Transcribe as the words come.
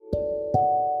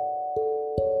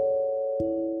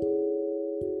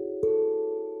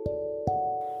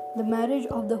The marriage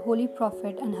of the Holy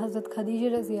Prophet and Hazrat Khadija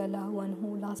radiallahu anhu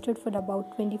lasted for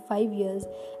about 25 years,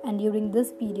 and during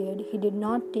this period he did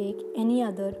not take any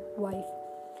other wife.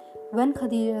 When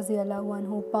Khadija radiallahu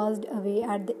anhu passed away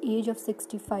at the age of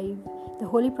 65, the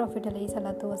Holy Prophet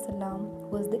ﷺ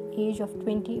was the age of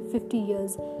 50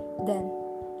 years then.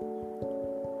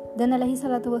 Then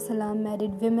ﷺ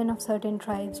married women of certain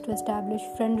tribes to establish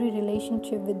friendly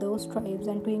relationship with those tribes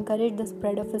and to encourage the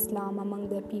spread of Islam among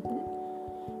their people.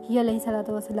 He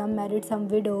ﷺ married some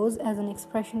widows as an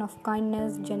expression of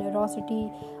kindness, generosity,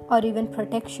 or even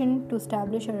protection to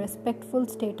establish a respectful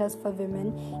status for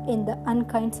women in the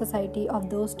unkind society of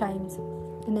those times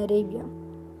in Arabia.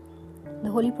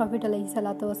 The Holy Prophet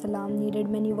ﷺ needed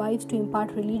many wives to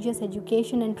impart religious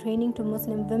education and training to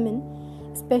Muslim women,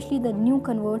 especially the new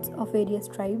converts of various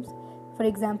tribes. For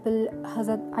example,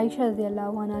 Hazrat Aisha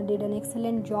radiallahu anha did an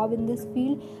excellent job in this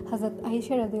field. Hazrat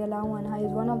Aisha radiallahu anha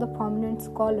is one of the prominent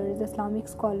scholars, Islamic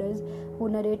scholars, who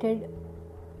narrated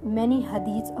many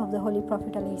hadiths of the Holy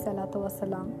Prophet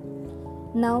ﷺ.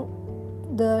 Now,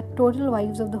 the total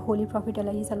wives of the Holy Prophet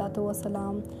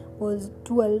ﷺ was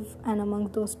 12, and among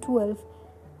those 12,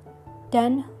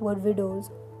 10 were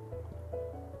widows.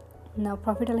 Now,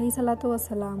 Prophet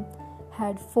ﷺ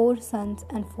had 4 sons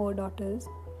and 4 daughters.